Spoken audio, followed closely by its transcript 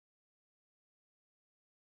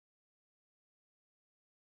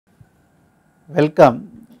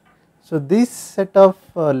Welcome. So, this set of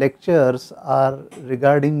lectures are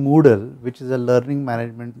regarding Moodle, which is a learning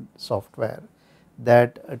management software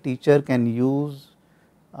that a teacher can use,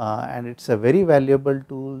 and it is a very valuable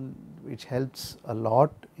tool which helps a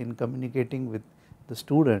lot in communicating with the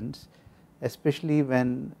students, especially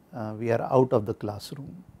when we are out of the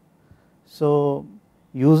classroom. So,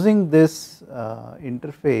 using this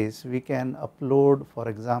interface we can upload, for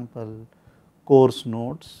example, course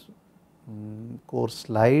notes, course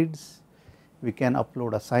slides, we can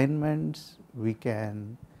upload assignments, we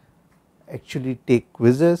can actually take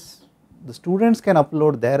quizzes. The students can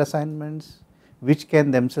upload their assignments which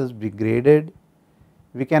can themselves be graded.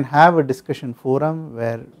 We can have a discussion forum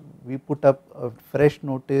where we put up a fresh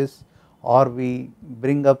notice or we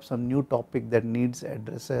bring up some new topic that needs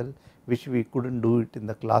addressal which we could not do it in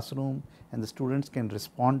the classroom, and the students can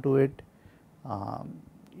respond to it.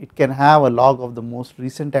 It can have a log of the most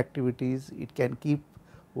recent activities, it can keep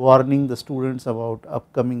warning the students about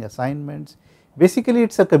upcoming assignments. Basically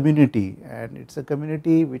it is a community, and it is a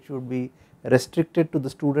community which would be restricted to the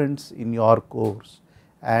students in your course,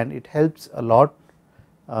 and it helps a lot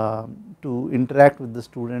to interact with the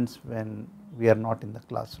students when we are not in the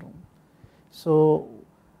classroom. So,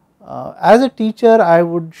 as a teacher I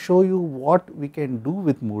would show you what we can do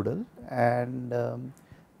with Moodle, and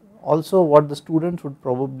also what the students would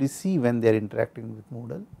probably see when they are interacting with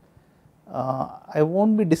Moodle. I will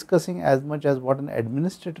not be discussing as much as what an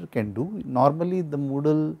administrator can do. Normally the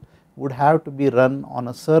Moodle would have to be run on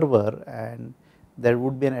a server, and there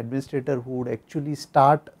would be an administrator who would actually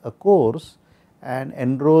start a course and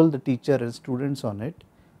enroll the teacher and students on it.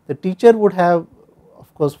 The teacher would have,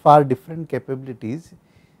 of course, far different capabilities.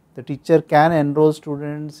 The teacher can enroll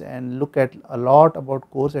students and look at a lot about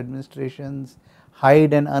course administrations,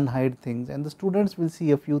 hide and unhide things, and the students will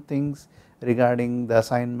see a few things regarding the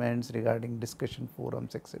assignments, regarding discussion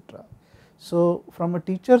forums, etc. So, from a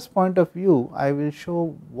teacher's point of view, I will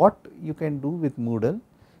show what you can do with Moodle,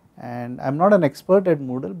 and I am not an expert at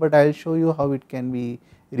Moodle, but I will show you how it can be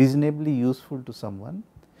reasonably useful to someone.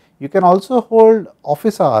 You can also hold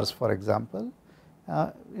office hours, for example.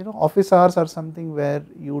 Office hours are something where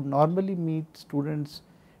you would normally meet students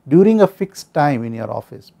during a fixed time in your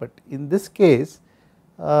office, but in this case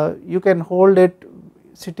you can hold it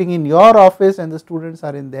sitting in your office and the students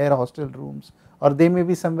are in their hostel rooms, or they may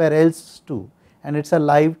be somewhere else too, and it is a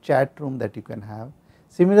live chat room that you can have.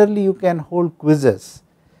 Similarly, you can hold quizzes.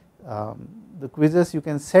 The quizzes, you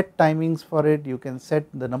can set timings for it, you can set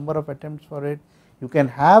the number of attempts for it, you can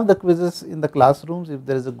have the quizzes in the classrooms if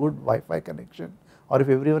there is a good Wi-Fi connection, or if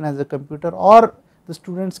everyone has a computer, or the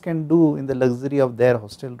students can do in the luxury of their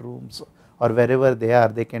hostel rooms or wherever they are,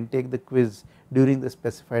 they can take the quiz during the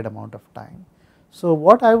specified amount of time. So,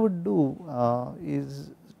 what I would do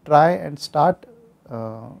is try and start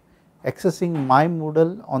accessing my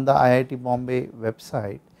Moodle on the IIT Bombay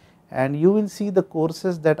website, and you will see the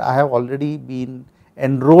courses that I have already been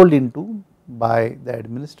enrolled into by the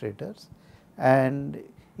administrators, and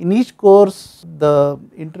in each course the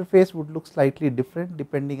interface would look slightly different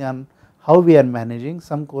depending on how we are managing.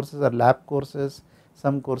 Some courses are lab courses,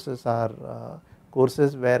 some courses are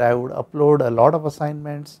courses where I would upload a lot of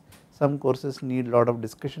assignments, some courses need a lot of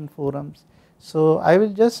discussion forums. So, I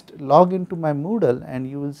will just log into my Moodle and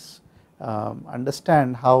you will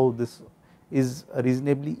understand how this is a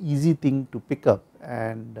reasonably easy thing to pick up,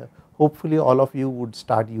 and hopefully all of you would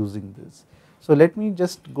start using this. So, let me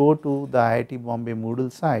just go to the IIT Bombay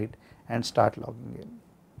Moodle site and start logging in.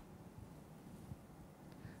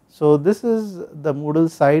 So, this is the Moodle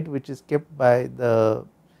site which is kept by the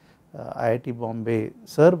IIT Bombay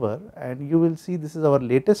server, and you will see this is our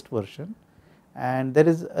latest version, and there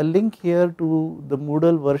is a link here to the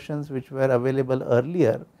Moodle versions which were available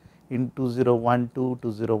earlier in 2012,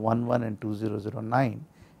 2011 and 2009,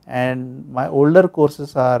 and my older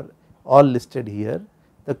courses are all listed here.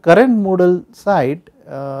 The current Moodle site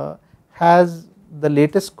has the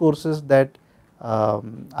latest courses that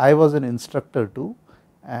I was an instructor to,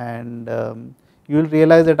 and you will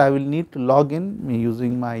realize that I will need to log in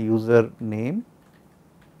using my user name.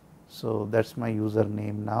 So, that is my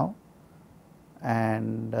username now,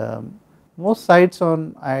 and most sites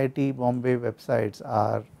on IIT Bombay websites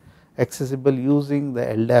are accessible using the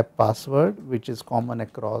LDAP password, which is common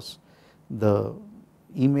across the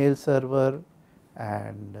email server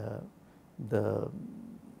and the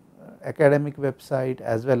academic website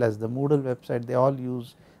as well as the Moodle website. They all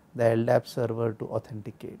use the LDAP server to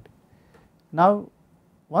authenticate. Now,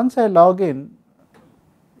 once I log in,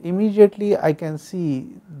 immediately I can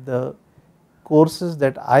see the courses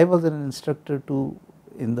that I was an instructor to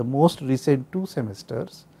in the most recent 2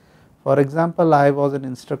 semesters. For example, I was an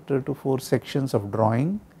instructor to 4 sections of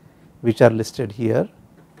drawing which are listed here.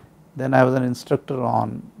 Then I was an instructor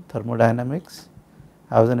on thermodynamics,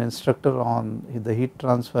 I was an instructor on the heat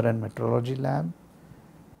transfer and metrology lab,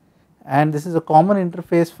 and this is a common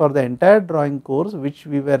interface for the entire drawing course, which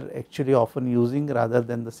we were actually often using rather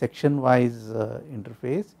than the section wise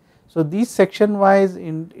interface. So, these section wise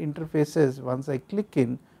interfaces, once I click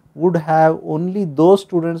in, would have only those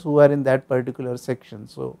students who are in that particular section.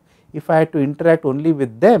 So, if I had to interact only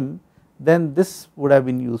with them, then this would have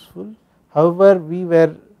been useful. However, we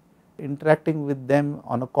were interacting with them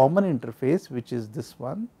on a common interface, which is this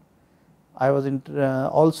one. I was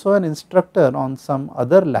also an instructor on some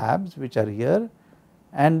other labs which are here,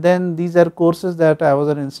 and then these are courses that I was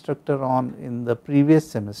an instructor on in the previous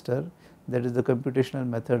semester, that is the computational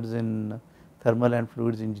methods in thermal and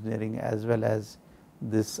fluids engineering, as well as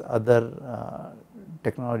this other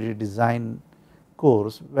technology design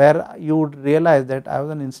course, where you would realize that I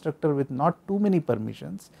was an instructor with not too many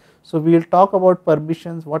permissions. So, we will talk about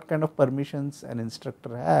permissions, what kind of permissions an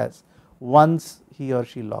instructor has once he or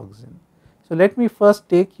she logs in. So, let me first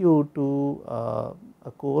take you to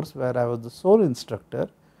a course where I was the sole instructor,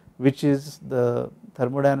 which is the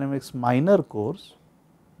thermodynamics minor course,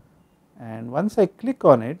 and once I click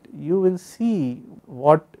on it, you will see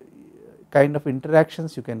what kind of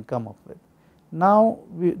interactions you can come up with. Now,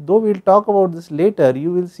 though we will talk about this later,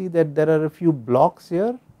 you will see that there are a few blocks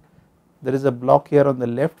here. There is a block here on the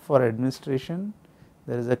left for administration,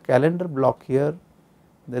 there is a calendar block here,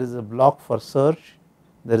 there is a block for search,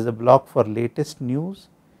 there is a block for latest news,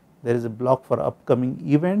 there is a block for upcoming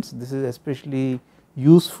events. This is especially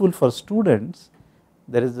useful for students.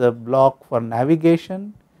 There is a block for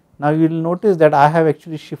navigation. Now, you will notice that I have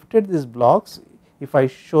actually shifted these blocks if I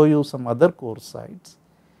show you some other course sites,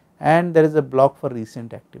 and there is a block for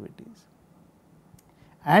recent activities.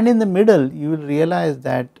 And in the middle, you will realize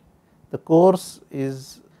that the course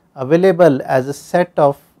is available as a set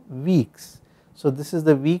of weeks. So, this is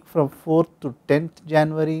the week from 4th to 10th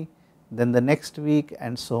January, then the next week,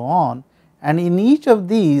 and so on, and in each of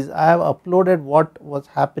these I have uploaded what was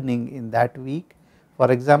happening in that week,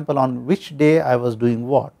 for example, on which day I was doing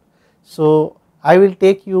what. So, I will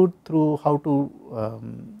take you through how to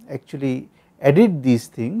actually edit these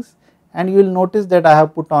things, and you will notice that I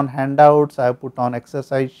have put on handouts, I have put on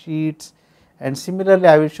exercise sheets, and similarly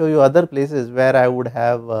I will show you other places where I would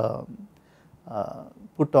have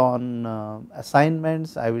put on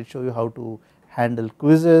assignments. I will show you how to handle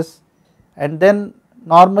quizzes, and then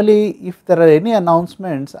normally if there are any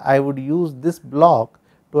announcements, I would use this block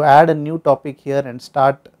to add a new topic here and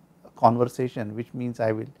start a conversation, which means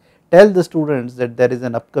I will tell the students that there is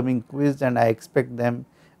an upcoming quiz and I expect them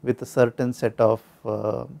with a certain set of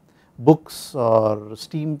books or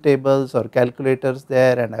steam tables or calculators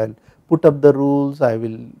there, and I will put up the rules, I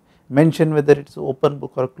will mention whether it is open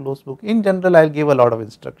book or closed book. In general, I will give a lot of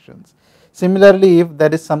instructions. Similarly, if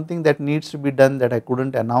there is something that needs to be done that I could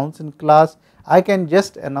not announce in class, I can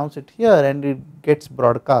just announce it here and it gets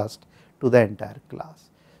broadcast to the entire class.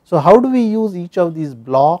 So, how do we use each of these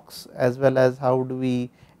blocks, as well as how do we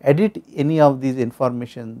edit any of these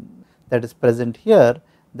information that is present here?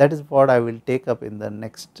 That is what I will take up in the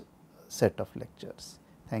next set of lectures.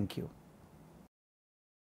 Thank you.